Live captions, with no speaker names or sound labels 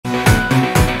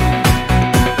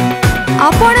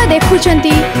आपण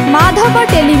देखुचंती माधव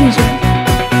टेलीविजन।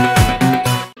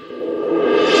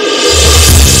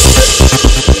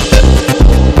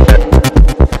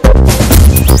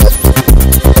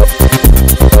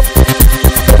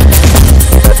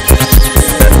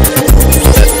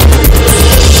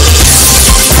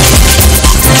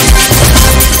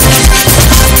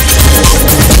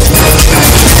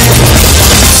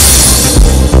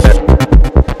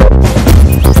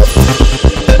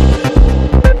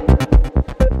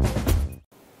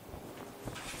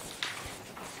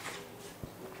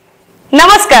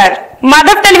 नमस्कार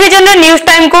Madhav television news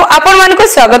time को आपण मान को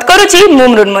स्वागत करूची मु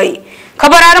मृण्मयी।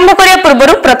 खबर आरंभ करिया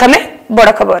पूर्व प्रथमे बड़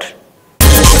खबर।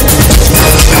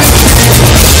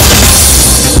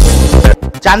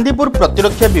 चांदीपुर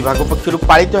प्रतिरक्षा विभाग पक्षर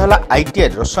पालित है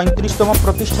आईटीआर 37तम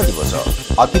प्रतिष्ठा दिवस।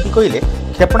 अतिथि कहले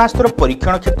क्षेपणास्त्र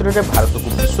परीक्षण क्षेत्र में भारत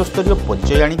को विश्वस्तरीय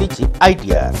परिचय आनी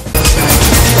आईटीआर।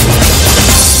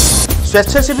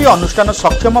 स्वेच्छासेवी अनुष्ठान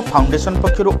सक्षम फाउंडेशन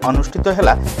पक्षर अनुष्ठित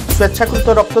है स्वेच्छाकृत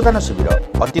रक्तदान शिविर।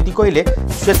 अतिथि कहले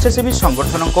स्वेच्छासेवी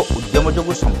संगठन उद्यम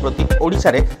जो संप्रति ओडिशा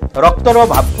रे रक्तर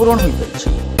अभाव पूरण हो पारिछि।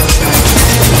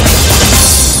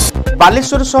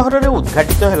 बालेश्वर सहर में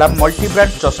उद्घाटित है मल्टी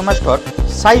ब्रांड चश्मा स्टोर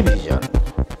साई विजन।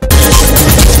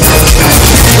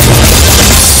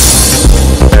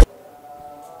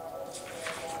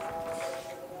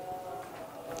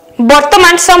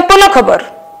 वर्तमान संपूर्ण खबर।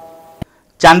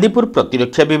 चांदीपुर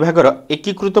प्रतिरक्षा विभागर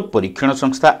एकीकृत परीक्षण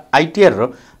संस्था आईटीआर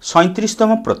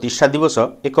 37तम प्रतिष्ठा दिवस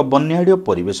एक बन्याढ़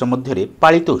परिवेश मध्य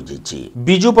पालित हो जाइछि।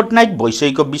 विजु पट्टनायक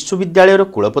वैषयिक विश्वविद्यालय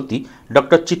कुलपति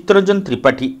डॉक्टर चित्तरंजन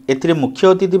त्रिपाठी एथिरे मुख्य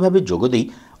अतिथि भाव जोगदे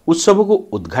उत्सव को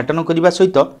उद्घाटन करने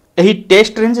सहित एही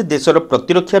टेस्ट रेंज देशर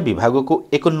प्रतिरक्षा विभाग को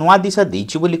एक नुआ दिशा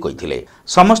देइछि बोली कहिथिले।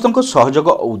 समस्तक सहयोग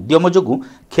और उद्यम जोगु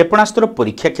क्षेपणास्त्र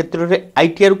परीक्षा क्षेत्र में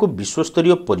आईटीआर को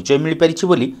विश्वस्तरीय परिचय मिल पारिछि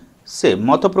बोली से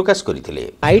मत प्रकाश करथिले।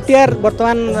 आईटीआर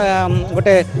वर्तमान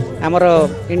गोटे आमर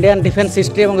इंडियन डिफेन्स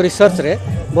हिस्ट्री और रिसर्च रे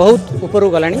बहुत ऊपर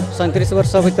गलानी। 37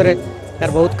 वर्ष भितर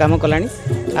तार बहुत काम कलानी।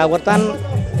 आ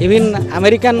वर्तमान इवन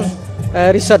अमेरिकन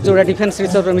रिसर्च जो डिफेन्स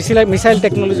रिसर्च मिसाइल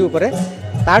टेक्नोलोजी उपर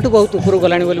ताठू बहुत ऊपर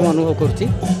गलानी बोली अनुभव करुच्ची।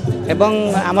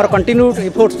 एवं आमर कंटिन्यूड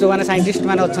एफोर्ट्स जो माने साइंटिस्ट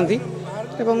माने अछंती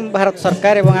एवं भारत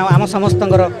सरकार एवं आम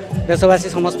समस्तंकर देशवासी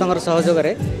समस्तंकर सहयोग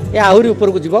रे ये आहुरी ऊपर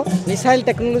को जीव। मिसाइल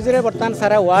टेक्नोलोजी रे वर्तमान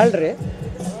सारा वर्ल्ड रे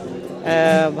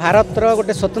भारतर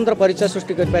गोटे स्वतंत्र परिचय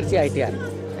सृष्टि कर पारछि आईटीआर।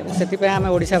 से आम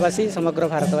ओडिशावासी समग्र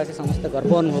भारतवासी समस्त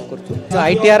गर्व अनुभव करूँ।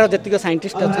 आईटीआर जतिक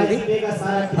साइंटिस्ट अछंती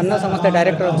अन्य समस्त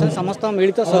डायरेक्टर अछंती समस्त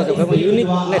मिलित सहयोग एवं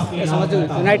यूनिकनेस समस्त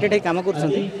यूनाइटेड काम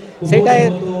करूछंती सेटा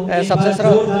सक्सेस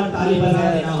रो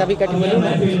चाबिकाठी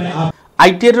बोली।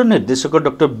 आईटीआर निर्देशक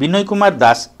डॉक्टर विनय कुमार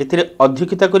दास एथिरे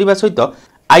अध्यक्षता करने सहित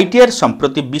आईटीआर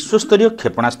संप्रति विश्वस्तरीय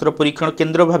क्षेपणास्त्र परीक्षण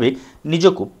केन्द्र भावे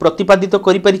निजको प्रतिपादित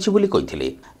करिपारिछि बोली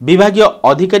कहिथिले। विभागीय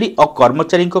अधिकारी और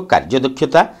कर्मचारी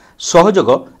कार्यदक्षता सहयोग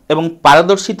एवं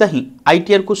पारदर्शिता ही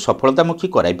आईटीआर को सफलतामुखी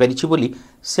कराई पारिछि बोली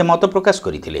से मत प्रकाश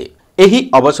करथिले। एही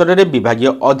अवसर में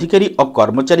विभागीय अधिकारी और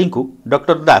कर्मचारी को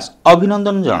डॉक्टर दास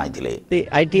अभिनंदन जणाइथिले।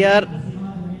 आईटीआर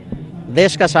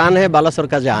देश का शान है, बालासोर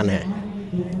का जान है।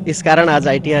 इस कारण आज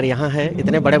आईटीआर यहाँ है।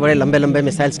 इतने बड़े बड़े लंबे लंबे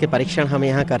मिसाइल्स के परीक्षण हम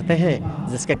यहाँ करते हैं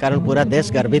जिसके कारण पूरा देश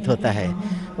गर्वित होता है।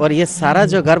 और ये सारा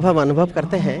जो गर्व हम अनुभव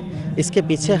करते हैं इसके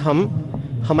पीछे हम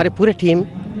हमारे पूरे टीम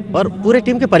और पूरे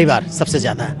टीम के परिवार सबसे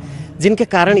ज़्यादा जिनके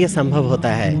कारण ये संभव होता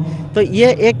है। तो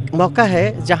ये एक मौका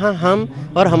है जहाँ हम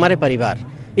और हमारे परिवार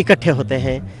इकट्ठे होते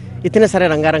हैं। इतने सारे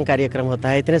रंगारंग कार्यक्रम होता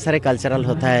है, इतने सारे कल्चरल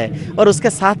होता है और उसके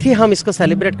साथ ही हम इसको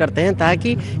सेलिब्रेट करते हैं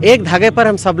ताकि एक धागे पर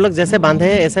हम सब लोग जैसे बांधे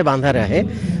हैं ऐसे बांधा रहे।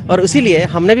 और इसीलिए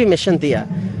हमने भी मिशन दिया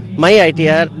माई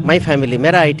आईटीआर माई फैमिली,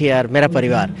 मेरा आईटीआर मेरा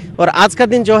परिवार। और आज का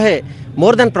दिन जो है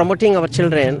more than promoting our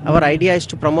children, our idea is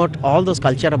to promote all those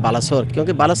culture of Balasore,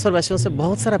 क्योंकि बालासोर वासियों से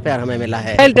बहुत सारा प्यार हमें मिला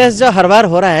है। मिसाइल टेस्ट जो हर बार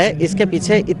हो रहा है इसके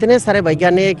पीछे इतने सारे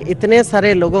वैज्ञानिक, इतने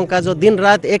सारे लोगों का जो दिन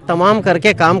रात एक तमाम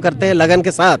करके काम करते हैं लगन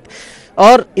के साथ,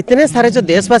 और इतने सारे जो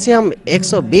देशवासी हम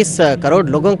 120 करोड़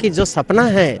लोगों की जो सपना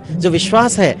है, जो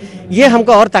विश्वास है, ये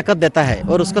हमको और ताकत देता है।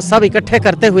 और उसको सब इकट्ठे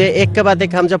करते हुए एक के बाद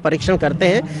एक हम जो परीक्षण करते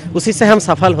हैं उसी से हम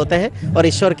सफल होते हैं और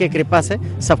ईश्वर की कृपा से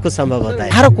सब कुछ संभव होता है।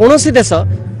 हर कौन देश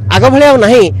आग भाया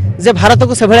नहीं जे भारत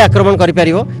को से भाई आक्रमण कर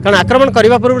कारण आक्रमण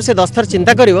करने पूर्व से 10 थर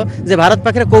चिंता करिवो जे भारत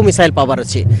पाखे कौ मिसाइल पावर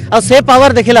अच्छी आ से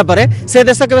पावर देखला परे से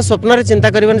देश के स्वप्न रे चिंता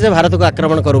करिवनि जे भारत को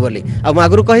आक्रमण करू बोली। आ मु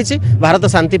आगु कहि भारत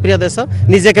शांतिप्रिय देश,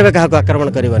 निजे केबे काहा को आक्रमण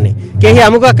करिवनि, केही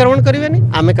हमको आक्रमण करिवनि,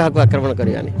 आमे काहा को आक्रमण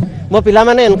करिवनि। मो पिला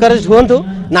माने एनकरेज हुअन्तु,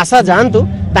 नासा जानतु,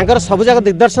 तांकर सब जगह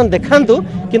दिग्दर्शन देखांतु,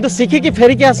 किंतु शिखिकी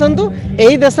फेरिकी आसंतु,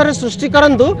 एही देश रे सृष्टि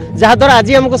करंतु जहा द्वारा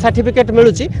आज हमको certificate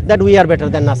मिलुची that we are better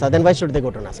than NASA, then why should they go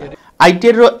to NASA.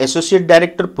 ITR row associate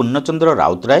director Purnachandra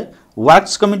Routray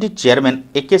works committee chairman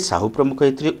एके साहू प्रमुख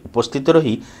एथिरे उपस्थित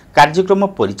रही कार्यक्रम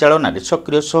परिचालन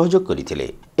सक्रिय सहयोग करथिले।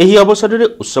 एही अवसर में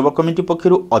उत्सव कमिटी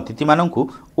पक्षरु अतिथि माननकु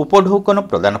उपढौकन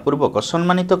प्रदान पूर्वक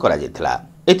सम्मानित करा जायथिला।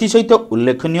 एथिसहित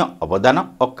उल्लेखनीय अवदान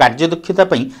और कार्यदक्षता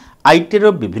पई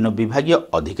आईटीआर विभिन्न विभागीय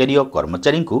अधिकारी और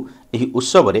कर्मचारी को एही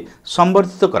उत्सव में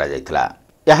संबर्धित करा जायथिला।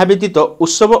 यह व्यतीत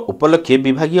उत्सव उपलक्षे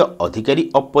विभागीय अधिकारी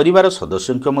और परिवार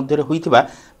सदस्यों मध्य होइथिबा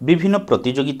विभिन्न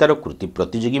प्रतियोगितार कृति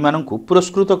प्रतियोगी माननकु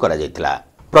पुरस्कृत करा जायथिला।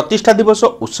 प्रतिष्ठा दिवस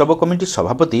उत्सव कमिटी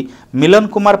सभापति मिलन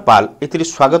कुमार पाल एथिरे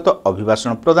स्वागत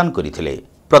अभिभाषण प्रदान करथिले।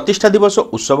 प्रतिष्ठा दिवस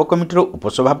उत्सव कमिटीर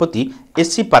उपसभापति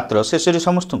एसी पात्र शेष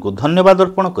समस्त को धन्यवाद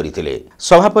अर्पण करथिले।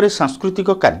 सभा पर सांस्कृतिक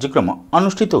कार्यक्रम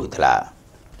अनुष्ठित होइथिला।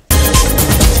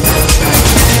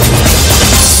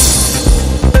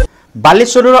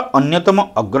 बालेश्वर अन्यतम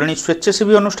अग्रणी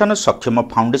स्वेच्छासेवी अनुष्ठान सक्षम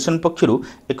फाउंडेशन पक्षरु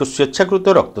एक स्वेच्छाकृत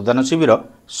रक्तदान शिविर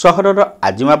सहरर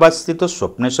आजिमाबाद स्थित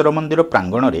स्वप्नेश्वर मंदिर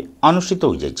प्रांगण में अनुष्ठित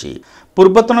हो जायछि।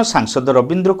 पूर्वतन सांसद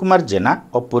रवींद्र कुमार जेना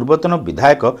और पूर्वतन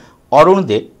विधायक अरुण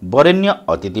दे बरेण्य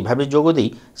अतिथि भाव जोगदे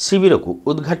शिविर को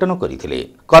उद्घाटन करथिले।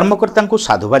 कर्मकर्ता को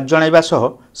साधुवाद जणाइबा सह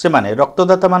सेमाने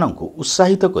रक्तदाता माननकु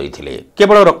उत्साहित करथिले।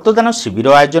 केवल रक्तदान शिविर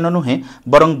आयोजन नुहे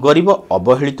बरं गरीब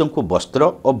अवहेलित को वस्त्र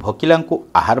और भकिला को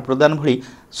आहार प्रदान भली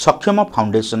सक्षम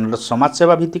फाउंडेशन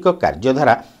समाजसेवा भित्तिक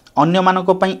कार्यधारा अन्य मानक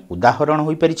पई उदाहरण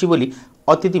होई परिछि बोली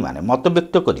अतिथि माने मत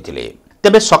व्यक्त करथिले।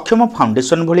 तेबे सक्षम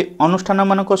फाउंडेशन भली अनुष्ठान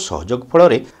मानक सहयोग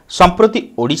फल संप्रति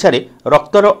ओडिशा रे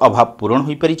रक्तर अभाव पूरण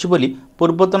होई परिछि बोली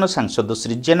पूर्वतन सांसद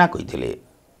श्री जेना कहिथिले।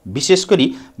 विशेषकर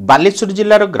बालेश्वर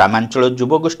जिलार ग्रामांचल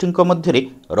युवगोष्ठी मध्य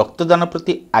रक्तदान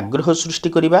प्रति आग्रह सृष्टि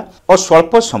करने और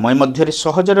स्वल्प समय मध्य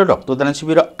सहजर रक्तदान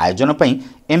शिविर आयोजन पर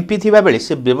एमपी थिबा बेले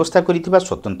से व्यवस्था करिथिबा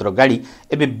स्वतंत्र गाड़ी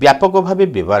एवं व्यापक भाव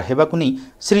व्यवहार हेबाकु नै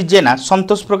श्री जेना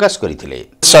संतोष प्रकाश करथिले।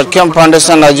 सक्षम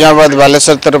फाउंडेशन आजिमाबाद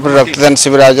बालेश्वर तरफ रक्तदान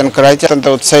शिविर आयोजन कराई अत्यंत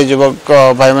उत्साही युवक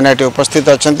भाई मैंने उपस्थित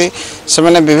अच्छा से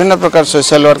विभिन्न प्रकार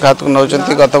सोशल वर्क हाथ को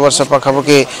नौकरी। गत वर्ष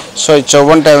पखापाखि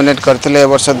 154टा यूनिट करते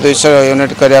वर्ष 200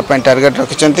 यूनिट करने टार्गेट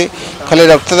रखिंट। खाली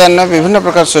रक्तदान विभिन्न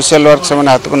प्रकार सोशल वर्क से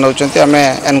हाथ को नौकरी। आम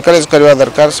एनकरेज करवा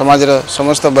दरकार समाज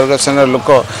समस्त वर्ग श्रेणी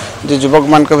लोक जो युवक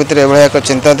मान भर एक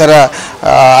चिंताधारा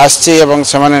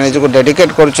आसको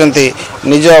डेडिकेट कर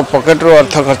निज पकेट रू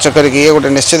अर्थ खर्च करके गोटे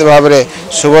निश्चित भाव में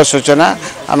शुभ सूचना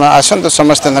आम आसतु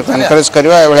समस्त एनकरेज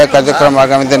करवा एभलिया कार्यक्रम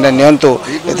आगामी दिन में नियंतु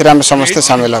एम समस्ते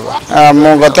सामिल हम।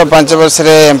 मु गत 5 वर्ष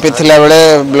एमपी थिला बेले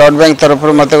ब्लड बैंक तरफ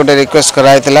मत गोटे रिक्वेस्ट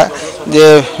कराइला जे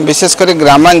विशेषकर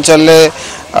ग्रामांचल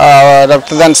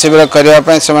रक्तदान शिविर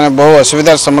करने से बहु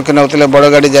असुविधार सम्मुखीन होते। बड़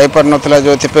गाड़ी जापार नाला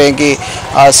जो कि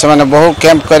बहु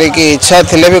कैंप करी इच्छा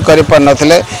थे भी कर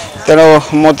तेणु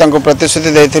मुझे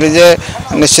प्रतिश्रुति देती जे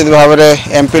निश्चित भाव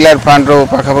में एमपीआर फंड रू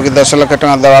पाखापाखि 10 लाख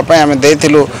टका देवाई आम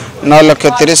देलु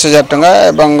 9,30,000 टका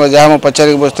और जहाँ मुझे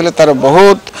पचारिक बसुले तार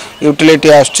बहुत यूटिलिटी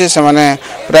आसुच्छी।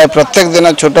 प्राय प्रत्येक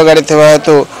दिन छोट गाड़ी थी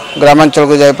हेतु ग्रामांचल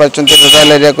को जापर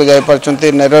रूराल एरिया को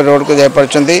जापर नेरो रोड को जापर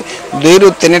 2 ରୁ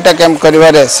 3टा कैंप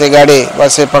कर से गाड़ी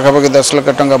से पाखापाखि 10 लाख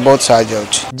टका बहुत साहाय्य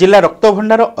होछि। जिला रक्त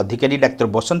भंडार अधिकारी डाक्टर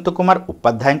बसंत कुमार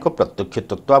उपाध्याय प्रत्यक्ष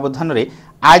तत्वावधान में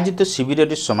आयोजित शिविर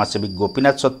में समाजसेवी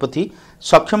गोपीनाथ शतपथी,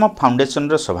 सक्षम फाउंडेशन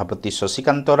सभापति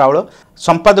शशिकांत राउल,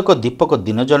 संपादक दीपक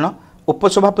दिनजन,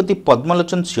 उपसभापति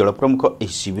पद्मलोचन शिल प्रमुख यह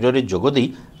शिविर में जोगदे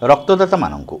रक्तदाता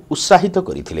मानक उत्साहित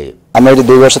करथिले। आम ये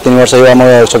 2 वर्ष 3 वर्ष आम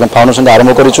फाउंडेशन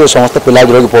आरंभ करूँ। समस्त पिला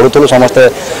जो पढ़ुलु समस्ते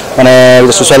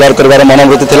माने सोशल वर्क कर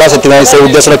मनोवृत्ति था से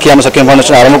उद्देश्य रखी आम सक्षम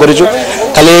फाउंडेशन आरंभ करूँ।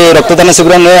 खाली रक्तदान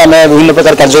शिविर में आम विभिन्न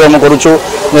प्रकार कार्यक्रम करूँ।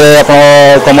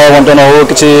 कमल बंटन हो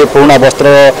कि पुराणा वस्त्र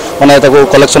मैंने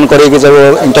कलेक्शन कर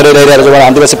इंटरियर एरिया जो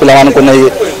आदिवासी पिला नहीं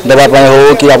देवाई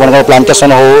हो कि आप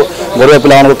प्लांटेसन हो गरीब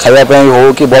पिला खावाई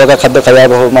हो कि बड़का खाद्य खाया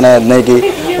हो माने नहीं कि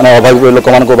अभावी लोक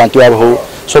मान बांटा हो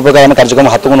सब प्रकार आम कार्यक्रम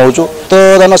हाथ को नौ।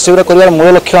 रक्तदान शिविर कर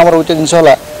मूल लक्ष्य आम गोटे जिनस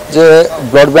जे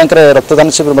ब्लड बैंक रे रक्तदान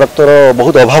शिविर रक्तर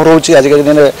बहुत अभाव रोचे। आजिकल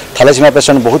दिन में थालेसीमा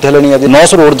पेसेंट बहुत है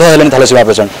 900 रू ऊर्ध्व है थालेसीमा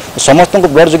पेसेंट। समस्त को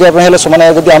ब्लड जगह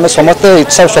जब आम समस्त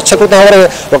इच्छा स्वच्छकृत भाव में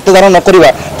रक्तदान न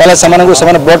करवा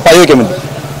से ब्लड पाइबे केमी।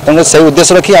 तेणु से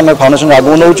उद्देश्य रखी आम फाउंडेशन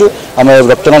आगू नौ। आम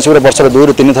रक्तदान शिविर वर्ष 2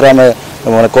 ରୁ 3 थर आम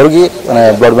करगी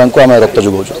ब्लड बैंक को आम रक्त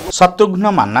जोगाऊ।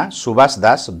 शत्रुघ्न मान्ना, सुभाष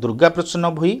दास, दुर्गा प्रसन्न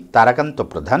भोई, ताराकांत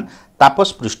प्रधान,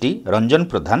 तापस पृष्टि, रंजन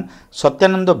प्रधान,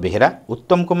 सत्यानंद बेहरा,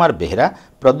 उत्तम कुमार बेहरा,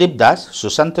 प्रदीप दास,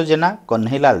 सुशांत जेना,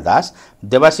 कन्हैलाल दास,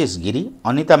 देवाशीष गिरी,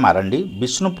 अनिता मारांडी,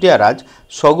 विष्णुप्रिया राज,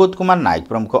 सौगत कुमार नायक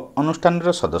प्रमुख अनुष्ठान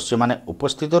सदस्य माने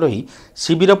उपस्थित रही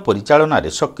शिविर परिचालन में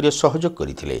सक्रिय सहयोग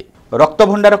करथिले। रक्त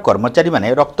भंडार कर्मचारी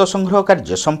माने रक्त संग्रह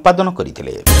कार्य संपादन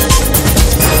करथिले।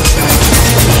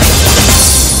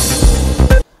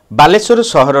 बालेश्वर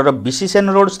सहरर बीसीसेन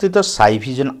रोड स्थित साई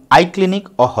विजन आई क्लिनिक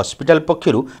और हॉस्पिटल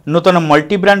पक्षरु नूतन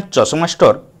मल्टीब्रांड चश्मा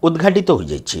स्टोर उद्घाटित हो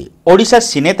जाइछि। ओडिशा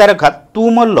सिने तारका तू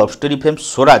more love story film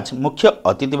Swaraj मुख्य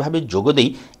अतिथि भाव जोगदे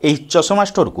एही चश्मा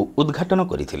स्टोर को उद्घाटन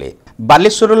करथिले।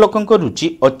 बालेश्वर लोकंक रुचि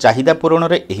और चाहिदा पूरण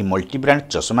रे एही मल्टी ब्रांड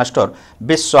चश्मा स्टोर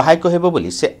बेस सहायक हेबो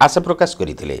बोली से आशा प्रकाश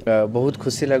करथिले। बहुत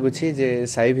खुशी लागुछि जे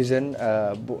साई विजन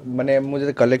माने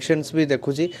मुझे कलेक्शंस भी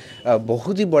देखुछि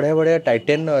बहुत ही बढ़िया बढ़िया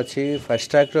टाइटन अछि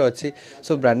फास्ट ट्रैक रो अछि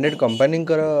सो ब्रांडेड कंपनी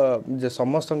जे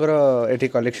समस्त एठी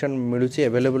कलेक्शन मिलुछि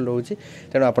अवेलेबल रहउछि।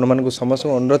 तेणु आपण मानकु समस्त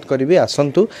अनुरोध करिवि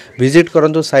आसंतु विजिट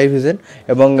करंतु साई विजन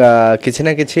एवं किछि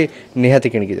ना किछि निहाती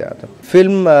किनकी जातो।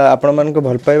 फिल्म आपण मानकु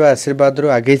भल पाइबा आशीर्वाद रो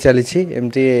आगे चलीछि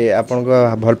एमती आपण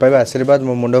को भल पाइबा आशीर्वाद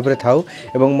मो मुंड उपरे थाउ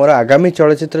एवं मोर आगामी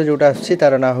चलचित्र जोटा आछि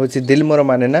तार ना होछि दिल मोर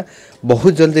माने ना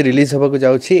बहुत जल्दी रिलीज होबा को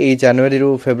जाउछि एई जनवरी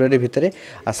रो फेब्रुवारी भितरे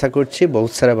आशा करछि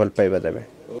बहुत सारा भल पाइबा देबे।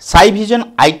 साई विजन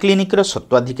आई क्लिनिक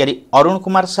सत्वाधिकारी अरुण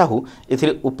कुमार साहू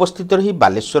एथिरे उपस्थित रही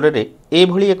बालेश्वर रे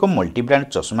एभली एक मल्टी ब्रांड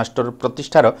चश्मा स्टोर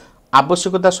प्रतिष्ठार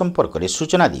आवश्यकता संपर्क में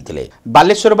सूचना देते।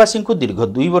 बालेश्वरवासी को दीर्घ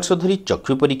 2 वर्ष धरी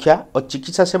चक्षु परीक्षा और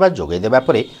चिकित्सा सेवा जोगाई देबा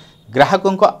परे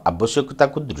ग्राहकों आवश्यकता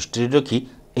को दृष्टि रखी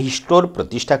एही स्टोर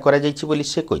प्रतिष्ठा करा जायछि बोली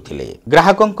से कहिथिले।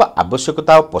 ग्राहकों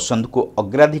आवश्यकता और पसंद को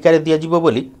अग्राधिकार दिया जिवो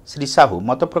बोली श्री साहू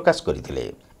मत प्रकाश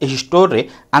करथिले। एही स्टोर रे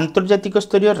आंतर्जातिक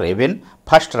स्तरीय रेवेन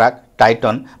फास्ट ट्रैक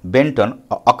टाइटन बेंटन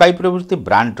और अकाई प्रवृत्ति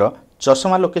ब्रांड रो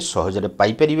चश्मा लोके सहजरे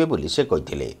पाई परिबे बोली से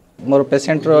कहिथिले। मोर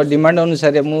पेसेंट रो डिमांड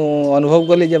अनुसार मु अनुभव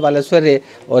कली जे बालेश्वर रे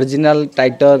original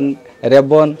Titan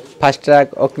Ray-Ban fast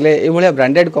track अकले ए भलिया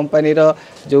ब्रांडेड कंपनी रो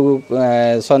जो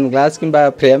सनग्लास किंबा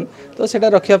फ्रेम तो सेटा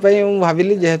रखिया पई मु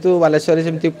भाबिली जेहेतु बालेश्वर रे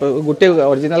सेमती गुटे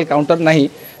ओरिजिनल काउंटर नाही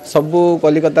सबु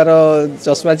कलिकतार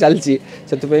चश्मा चलची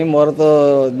से मोर तो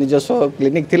निजस्व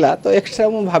क्लिनिक थिला तो एक्स्ट्रा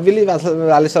मु भाबिली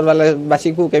बालेश्वर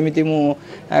बासी को केमिति मु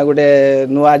गोटे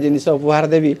नुआ जिनिस उपहार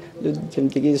देबी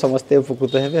जेमति कि समस्त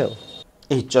उपकृत हेबे।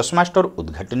 एही चश्मा स्टोर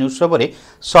उद्घाटन उत्सव में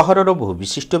सहरर बहु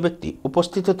विशिष्ट व्यक्ति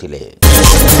उपस्थित थिले।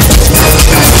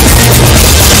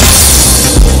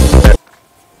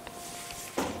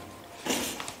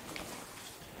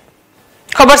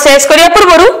 खबर शेष करिया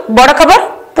पूर्व बड़ खबर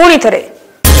पुणी थरे।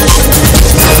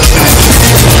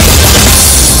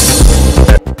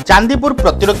 चांदीपुर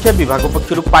प्रतिरक्षा विभाग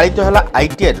पक्षर पालित है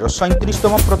आईटीआर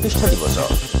 37तम प्रतिष्ठा दिवस।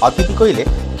 अतिथि कहले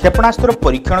क्षेपणास्त्र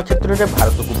परीक्षण क्षेत्र में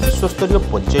भारत को विश्वस्तरीय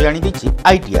परिचय आनी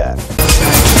आईटीआर।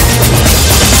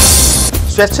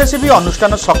 स्वेच्छासेवी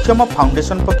अनुष्ठान सक्षम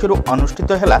फाउंडेशन पक्षर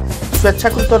अनुष्ठित है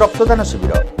स्वेच्छाकृत रक्तदान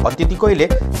शिविर। अतिथि कहले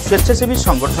स्वेच्छासेवी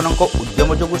संगठन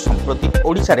उद्यम जो संप्रति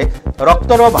ओडिशा रे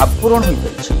रक्तर अभाव पूरण हो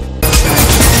पारिछि।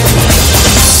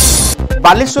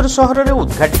 बालेश्वर सहर में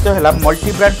उद्घाटित है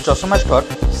मल्टी ब्रांड चश्मा store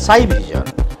Sai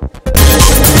vision.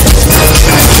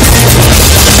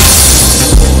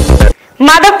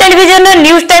 Madhav television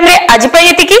news time रे आज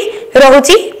एतिकी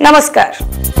रहुछि। नमस्कार।